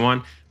 Baptiste, and so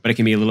on. But it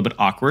can be a little bit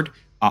awkward.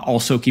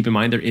 Also keep in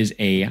mind there is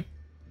a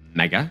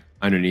mega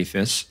underneath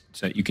this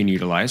that you can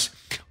utilize.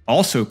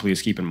 Also,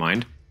 please keep in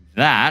mind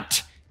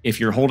that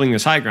if you're holding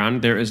this high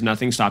ground, there is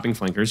nothing stopping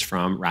flankers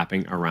from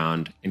wrapping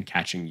around and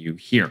catching you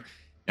here.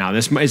 Now,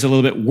 this is a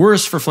little bit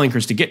worse for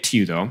flankers to get to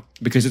you, though,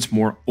 because it's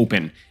more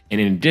open. And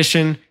in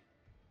addition,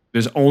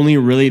 there's only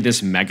really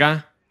this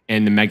mega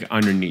and the mega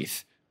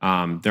underneath.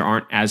 There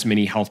aren't as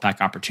many health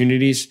pack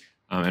opportunities.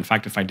 In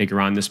fact, if I dig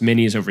around, this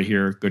mini is over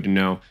here, good to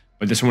know.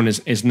 But this one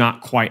is not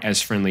quite as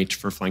friendly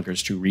for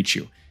flankers to reach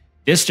you.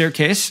 This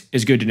staircase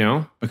is good to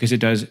know because it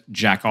does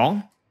jack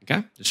all.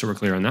 Okay, just so we're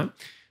clear on that.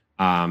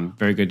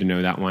 Very good to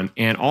know that one.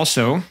 And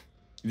also,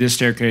 this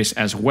staircase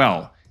as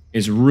well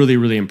is really,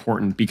 really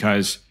important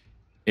because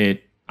I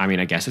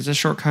guess it's a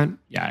shortcut.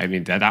 Yeah, I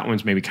mean, that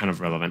one's maybe kind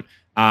of relevant.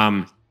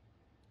 But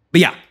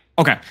yeah,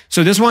 okay.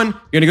 So this one,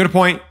 you're going to go to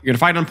point. You're going to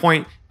fight on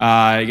point.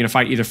 You're going to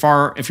fight either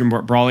far if you're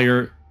more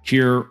brawlier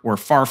here or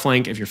far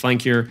flank if you're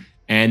flank here.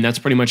 And that's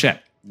pretty much it.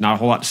 Not a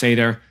whole lot to say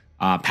there.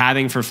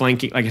 Pathing for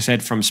flanking, like I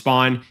said, from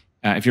spawn.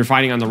 If you're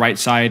fighting on the right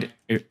side,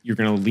 you're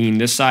going to lean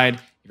this side.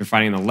 If you're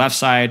fighting on the left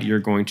side, you're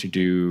going to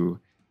do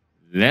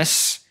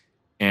this.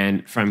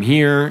 And from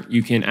here,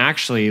 you can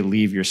actually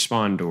leave your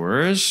spawn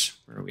doors.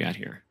 Where are we at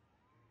here?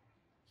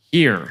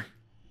 Here.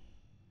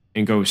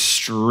 And go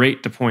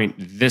straight to point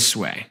this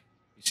way.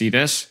 You see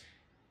this?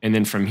 And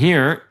then from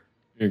here,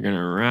 you're going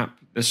to wrap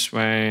this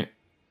way.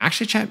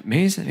 Actually, chat,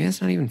 maybe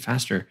it's not even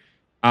faster.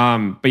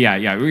 But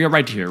yeah, we go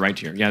right to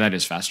here. Yeah, that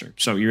is faster.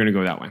 So you're going to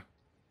go that way.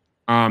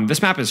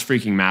 This map is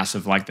freaking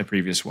massive like the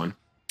previous one.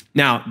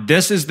 Now,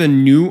 this is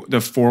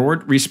the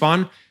forward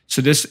respawn.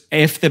 So this,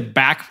 if the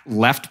back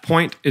left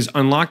point is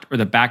unlocked or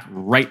the back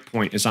right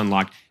point is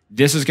unlocked,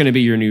 this is going to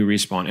be your new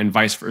respawn and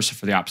vice versa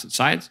for the opposite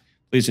sides.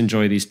 Please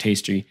enjoy these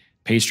tasty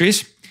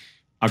pastries.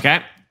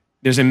 Okay.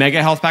 There's a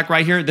mega health pack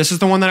right here. This is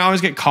the one that I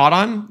always get caught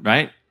on,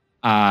 right?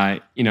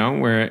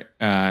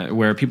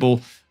 Where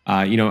people,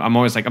 I'm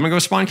always like, I'm gonna go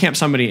spawn camp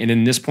somebody, and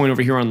then this point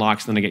over here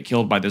unlocks, and then I get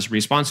killed by this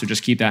respawn. So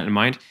just keep that in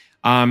mind.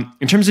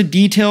 In terms of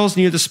details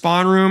near the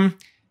spawn room,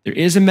 there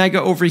is a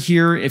mega over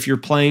here. If you're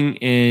playing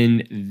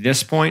in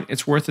this point,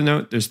 it's worth a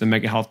note. There's the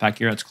mega health pack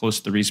here. That's close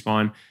to the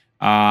respawn.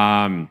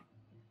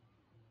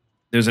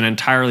 There's an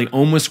entirely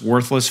almost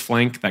worthless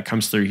flank that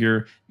comes through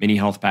here. Mini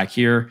health pack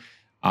here.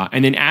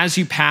 And then as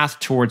you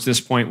path towards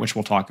this point, which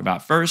we'll talk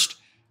about first,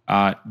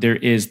 there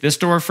is this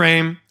door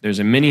frame. There's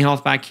a mini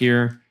health pack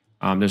here.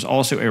 There's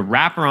also a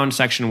wraparound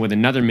section with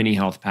another mini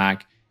health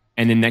pack.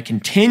 And then that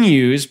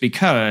continues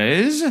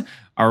because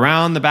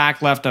around the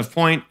back left of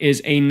point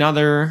is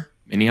another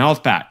mini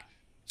health pack.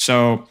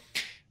 So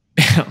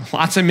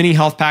lots of mini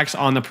health packs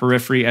on the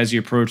periphery as you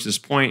approach this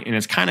point, and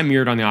it's kind of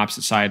mirrored on the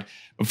opposite side.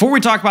 Before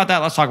we talk about that,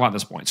 let's talk about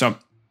this point. So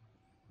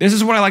this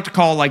is what I like to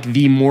call like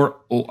the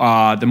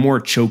more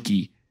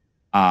choky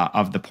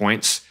of the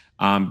points.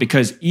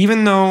 Because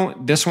even though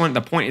this one,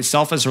 the point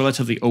itself is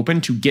relatively open,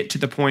 to get to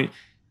the point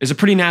is a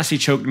pretty nasty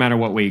choke no matter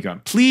what way you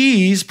go.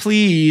 Please,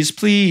 please,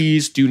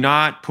 please do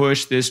not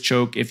push this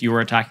choke if you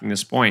are attacking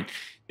this point.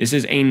 This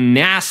is a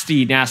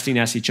nasty, nasty,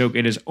 nasty choke.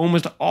 It is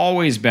almost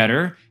always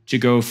better to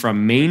go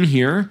from main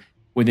here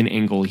with an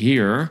angle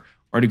here,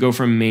 or to go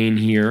from main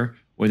here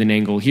with an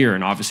angle here,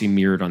 and obviously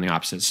mirrored on the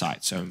opposite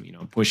side. So,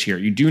 push here.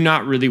 You do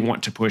not really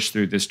want to push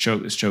through this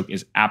choke. This choke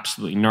is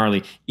absolutely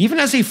gnarly. Even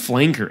as a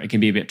flanker, it can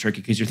be a bit tricky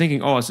because you're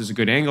thinking, oh, this is a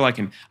good angle. I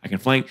can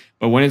flank.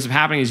 But what ends up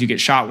happening is you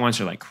get shot once,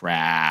 you're like,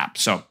 crap.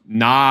 So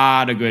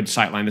not a good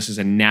sight line. This is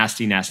a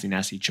nasty, nasty,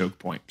 nasty choke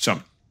point.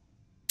 So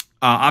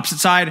opposite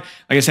side,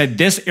 like I said,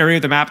 this area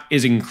of the map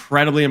is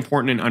incredibly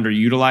important and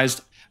underutilized.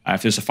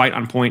 If there's a fight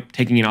on point,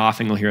 taking an off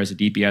angle here as a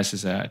DPS,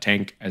 as a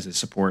tank, as a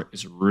support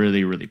is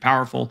really, really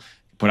powerful.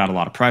 Put out a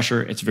lot of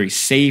pressure. It's very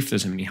safe.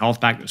 There's a mini health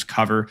back. There's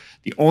cover.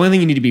 The only thing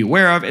you need to be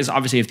aware of is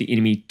obviously if the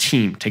enemy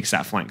team takes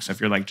that flank. So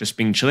if you're like just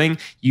being chilling,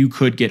 you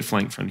could get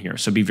flanked from here.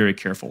 So be very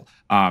careful.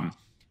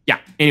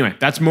 Anyway,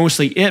 that's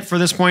mostly it for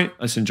this point.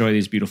 Let's enjoy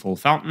these beautiful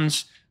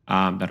fountains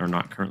that are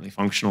not currently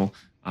functional.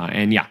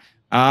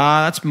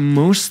 That's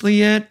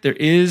mostly it. There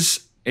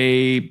is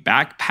a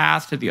back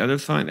path to the other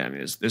side. That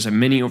is, there's a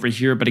mini over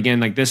here. But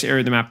again, like this area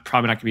of the map,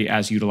 probably not going to be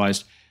as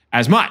utilized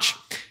as much.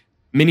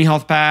 Mini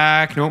health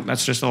pack. Nope,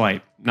 that's just a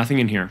light. nothing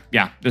in here.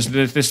 Yeah, these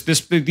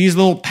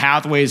little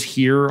pathways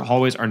here,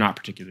 hallways are not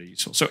particularly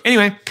useful. So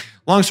anyway,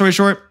 long story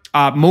short,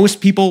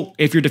 most people,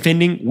 if you're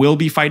defending, will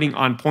be fighting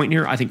on point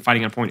here. I think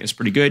fighting on point is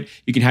pretty good.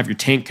 You can have your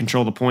tank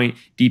control the point,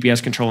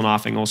 DPS control and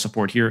off angle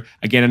support here.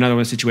 Again, another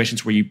one of the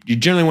situations where you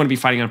generally want to be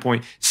fighting on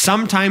point.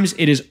 Sometimes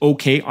it is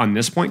okay on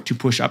this point to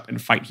push up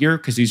and fight here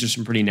because these are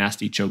some pretty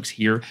nasty chokes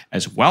here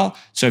as well.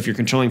 So if you're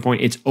controlling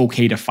point, it's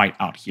okay to fight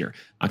out here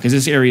because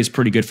this area is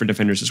pretty good for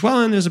defenders as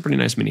well. And there's a pretty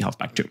nice mini health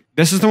pack too.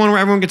 This is the one where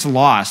everyone gets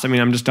lost. I mean,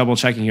 I'm just double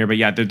checking here, but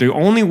yeah, the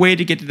only way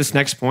to get to this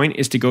next point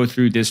is to go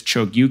through this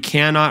choke. You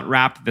cannot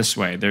wrap this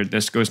way.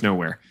 This goes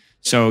nowhere.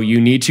 So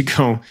you need to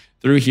go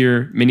through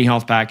here, mini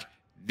health pack.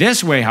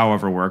 This way,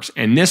 however, works.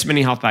 And this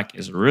mini health pack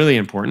is really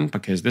important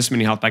because this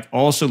mini health pack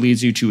also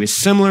leads you to a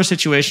similar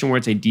situation where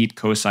it's a deep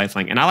coast side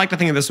flank. And I like to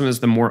think of this one as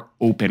the more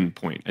open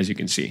point, as you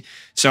can see.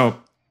 So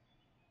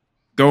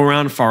go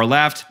around far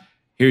left.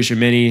 Here's your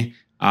mini.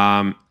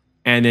 And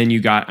then you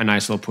got a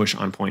nice little push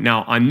on point.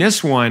 Now, on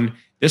this one's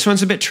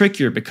a bit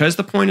trickier because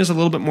the point is a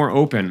little bit more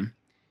open.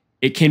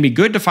 It can be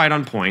good to fight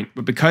on point,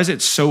 but because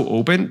it's so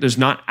open, there's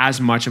not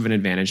as much of an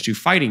advantage to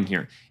fighting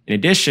here. In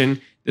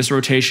addition, this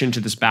rotation to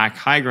this back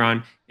high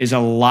ground is a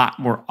lot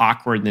more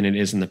awkward than it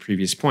is in the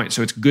previous point.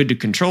 So it's good to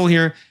control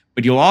here,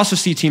 but you'll also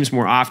see teams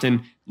more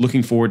often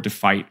looking forward to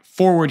fight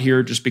forward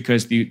here just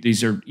because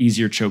these are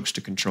easier chokes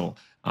to control.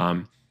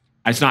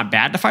 It's not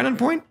bad to fight on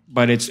point,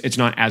 but it's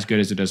not as good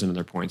as it does in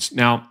other points.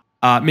 Now,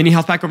 mini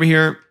health pack over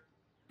here.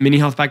 Mini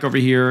health pack over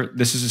here.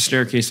 This is a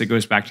staircase that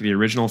goes back to the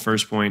original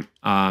first point.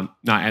 Not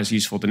as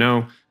useful to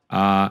know.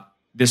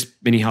 This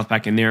mini health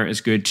pack in there is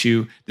good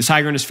too. This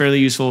high ground is fairly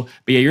useful.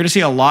 But yeah, you're going to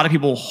see a lot of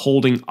people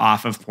holding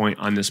off of point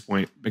on this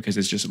point because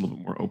it's just a little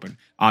bit more open.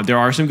 There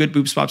are some good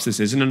boob spots. This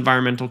is an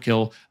environmental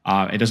kill.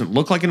 It doesn't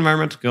look like an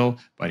environmental kill,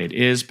 but it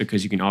is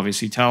because you can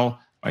obviously tell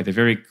by the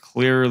very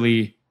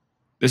clearly...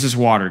 This is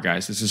water,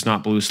 guys. This is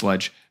not blue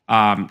sludge.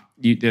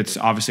 It's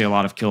obviously a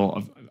lot of kill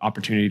of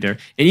opportunity there.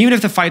 And even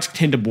if the fights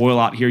tend to boil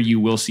out here,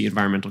 you will see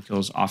environmental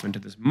kills off into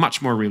this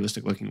much more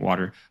realistic looking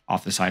water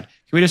off the side.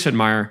 Can we just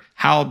admire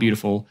how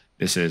beautiful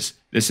this is?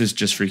 This is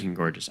just freaking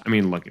gorgeous. I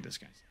mean, look at this,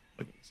 guys.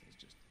 Look at this.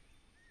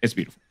 It's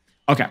beautiful.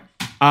 Okay.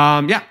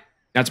 Yeah,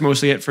 that's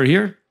mostly it for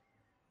here.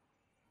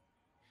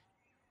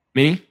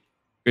 Mini,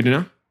 good to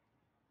know.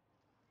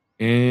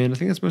 And I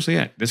think that's mostly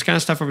it. This kind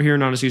of stuff over here,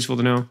 not as useful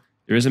to know.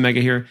 There is a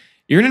mega here.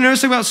 You're going to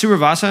notice about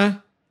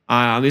Suravasa,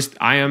 at least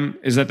I am,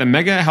 is that the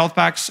mega health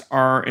packs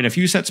are in a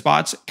few set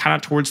spots, kind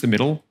of towards the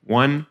middle.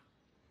 1,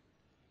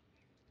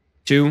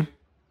 2. And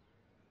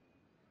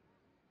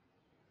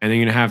then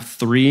you're going to have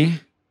 3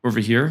 over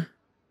here.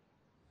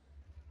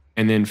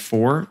 And then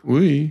 4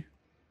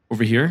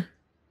 over here.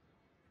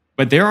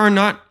 But there are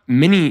not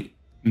many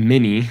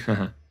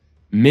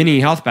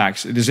health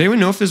packs. Does anyone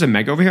know if there's a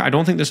mega over here? I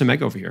don't think there's a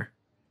mega over here.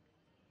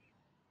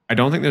 I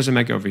don't think there's a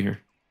mega over here.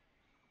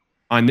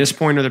 On this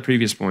point or the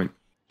previous point.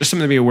 Just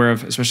something to be aware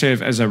of, especially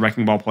as a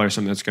Wrecking Ball player,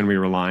 something that's going to be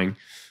relying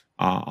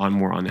on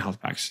more on the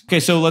health packs. Okay,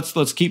 so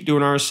let's keep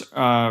doing ours,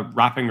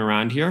 wrapping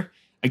around here.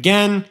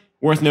 Again,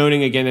 worth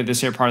noting again that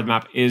this here part of the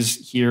map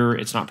is here.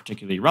 It's not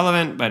particularly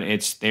relevant, but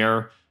it's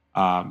there.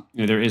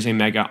 There is a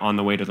mega on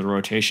the way to the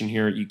rotation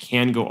here. You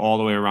can go all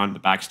the way around the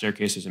back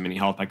staircase. There's a mini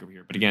health pack over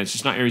here. But again, it's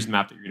just not areas of the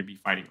map that you're going to be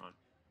fighting on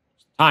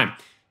most of the time.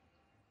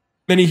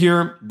 Mini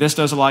here, this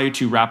does allow you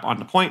to wrap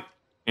onto point,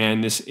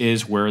 and this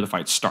is where the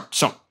fights start.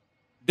 So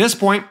this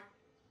point,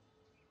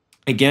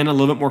 again, a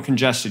little bit more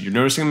congested. You're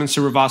noticing them in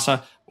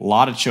Suravasa, a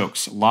lot of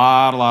chokes, a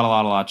lot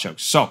of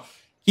chokes. So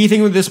key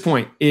thing with this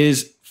point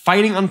is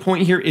fighting on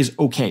point here is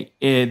okay.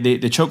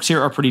 The chokes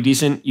here are pretty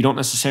decent. You don't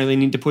necessarily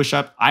need to push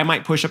up. I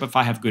might push up if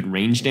I have good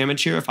range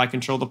damage here, if I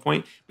control the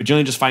point, but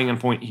generally just fighting on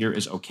point here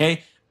is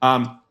okay.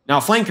 Now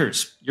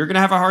flankers, you're going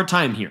to have a hard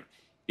time here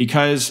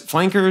because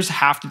flankers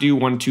have to do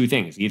one of two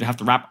things. You either have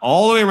to wrap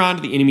all the way around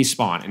to the enemy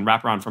spawn and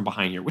wrap around from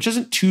behind here, which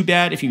isn't too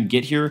bad if you can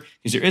get here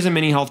because there is a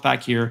mini health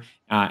pack here.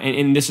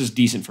 And this is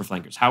decent for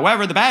flankers.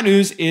 However, the bad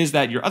news is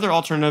that your other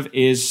alternative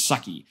is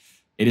sucky.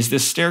 It is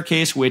this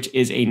staircase, which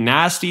is a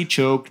nasty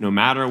choke no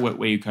matter what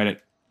way you cut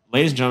it.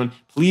 Ladies and gentlemen,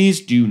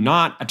 please do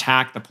not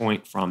attack the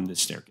point from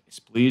this staircase.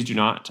 Please do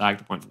not attack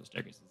the point from the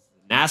staircase. This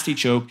is a nasty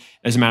choke.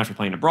 It doesn't matter if you're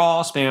playing a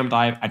brawl, spam,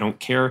 dive. I don't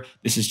care.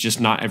 This is just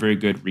not a very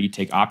good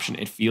retake option.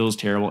 It feels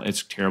terrible.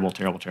 It's terrible.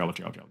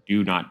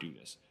 Do not do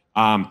this.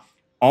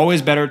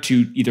 Always better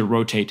to either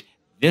rotate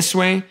this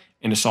way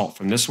and assault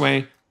from this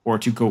way, or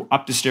to go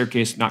up the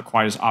staircase, not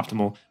quite as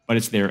optimal, but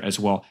it's there as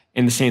well.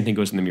 And the same thing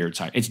goes in the mirrored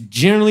side. It's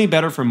generally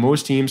better for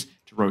most teams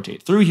to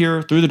rotate through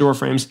here, through the door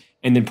frames,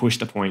 and then push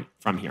the point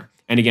from here.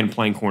 And again,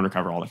 playing corner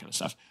cover, all that kind of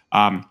stuff.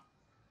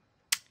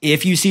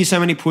 If you see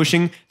somebody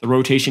pushing the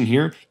rotation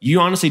here, you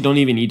honestly don't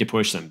even need to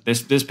push them.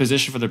 This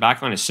position for their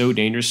backline is so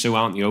dangerous, so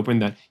out in the open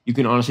that you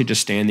can honestly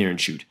just stand there and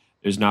shoot.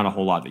 There's not a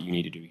whole lot that you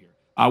need to do here.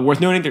 Worth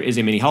noting, there is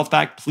a mini health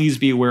pack. Please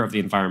be aware of the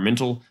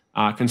environmental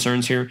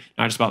concerns here,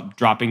 not just about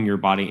dropping your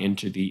body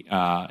into the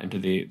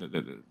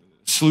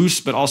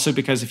sluice, but also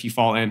because if you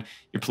fall in,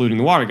 you're polluting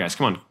the water, guys.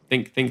 Come on,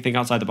 think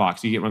outside the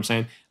box. You get what I'm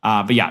saying?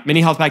 But yeah,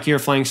 mini health pack here,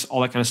 flanks,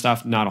 all that kind of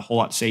stuff. Not a whole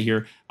lot to say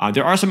here.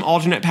 There are some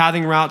alternate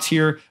pathing routes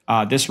here.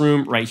 This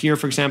room right here,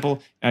 for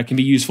example, can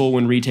be useful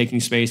when retaking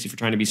space if you're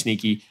trying to be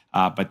sneaky.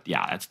 But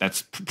yeah,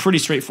 that's pretty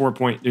straightforward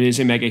point. There is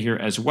a mega here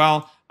as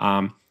well.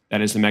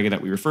 That is the mega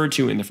that we referred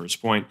to in the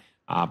first point.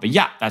 But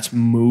yeah, that's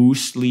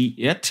mostly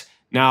it.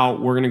 Now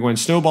we're going to go and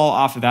snowball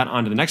off of that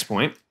onto the next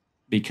point,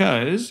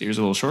 because here's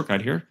a little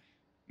shortcut here.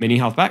 Mini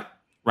health pack,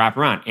 wrap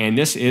around. And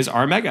this is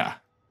our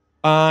mega.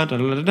 Not that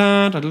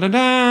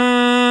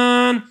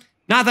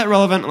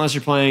relevant unless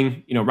you're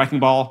playing, Wrecking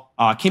Ball.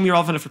 Can be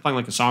relevant if you're playing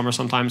like a Sombra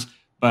sometimes.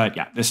 But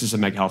yeah, this is a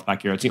mega health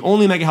pack here. It's the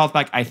only mega health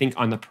pack, I think,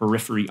 on the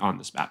periphery on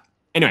this map.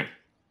 Anyway,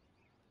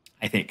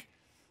 I think.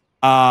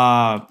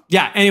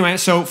 Anyway,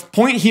 so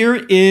point here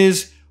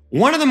is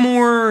one of the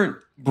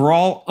more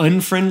Brawl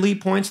unfriendly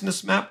points in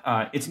this map.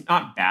 It's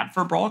not bad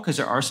for Brawl because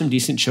there are some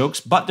decent chokes,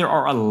 but there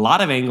are a lot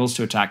of angles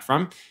to attack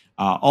from.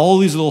 All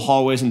these little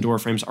hallways and door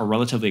frames are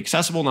relatively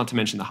accessible, not to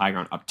mention the high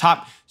ground up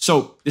top.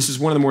 So this is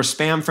one of the more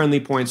spam-friendly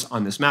points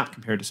on this map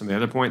compared to some of the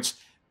other points.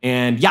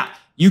 And yeah,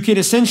 you can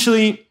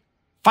essentially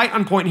fight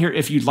on point here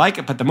if you'd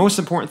like, but the most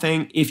important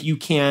thing, if you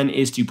can,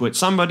 is to put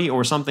somebody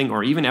or something,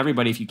 or even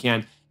everybody if you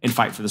can, and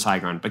fight for this high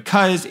ground.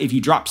 Because if you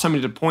drop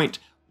somebody to point,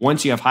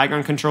 once you have high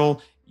ground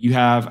control, you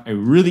have a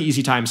really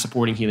easy time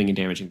supporting, healing, and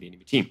damaging the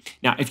enemy team.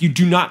 Now, if you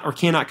do not or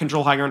cannot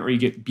control high ground, or you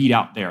get beat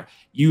out there,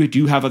 you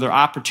do have other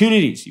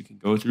opportunities. You can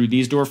go through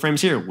these door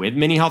frames here with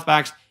mini health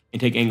packs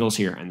and take angles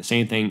here. And the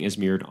same thing is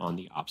mirrored on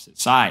the opposite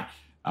side.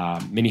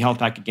 Mini health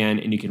pack again,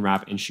 and you can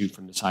wrap and shoot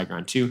from this high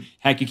ground too.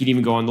 Heck, you could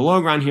even go on the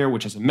low ground here,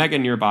 which has a mega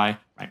nearby,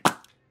 right?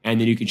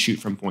 And then you can shoot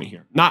from point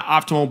here. Not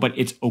optimal, but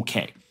it's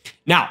okay.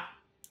 Now,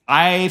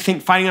 I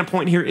think fighting on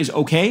point here is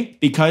okay,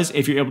 because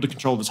if you're able to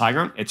control this high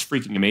ground, it's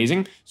freaking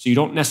amazing. So you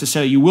don't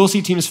necessarily, you will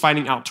see teams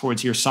fighting out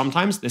towards here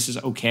sometimes. This is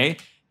okay.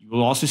 You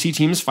will also see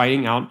teams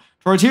fighting out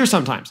towards here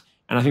sometimes.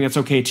 And I think that's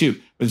okay too.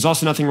 But there's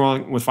also nothing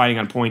wrong with fighting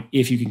on point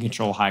if you can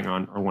control high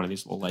ground or one of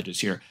these little ledges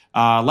here.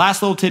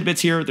 Last little tidbits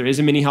here. There is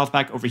a mini health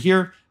pack over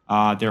here.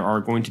 There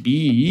are going to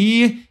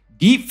be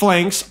deep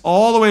flanks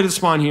all the way to the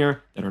spawn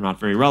here that are not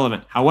very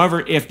relevant.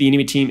 However, if the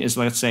enemy team is,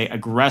 let's say,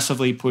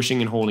 aggressively pushing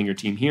and holding your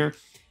team here,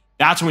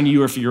 that's when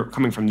if you're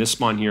coming from this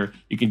spawn here,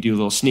 you can do a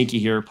little sneaky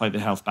here, play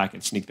the health back,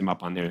 and sneak them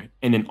up on there.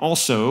 And then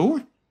also,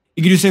 you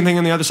can do the same thing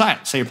on the other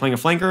side. Say you're playing a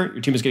flanker,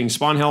 your team is getting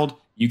spawn held,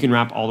 you can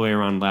wrap all the way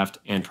around left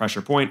and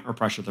pressure point or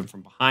pressure them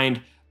from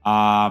behind.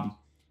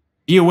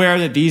 Be aware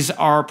that these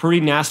are pretty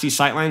nasty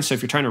sightlines, so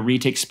if you're trying to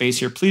retake space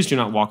here, please do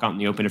not walk out in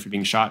the open if you're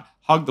being shot.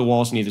 Hug the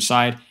walls on either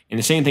side. And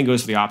the same thing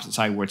goes to the opposite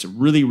side, where it's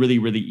really, really,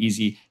 really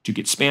easy to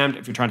get spammed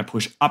if you're trying to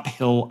push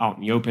uphill out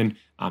in the open.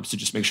 So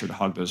just make sure to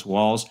hug those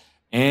walls.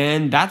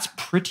 And that's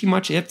pretty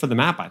much it for the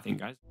map, I think,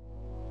 guys.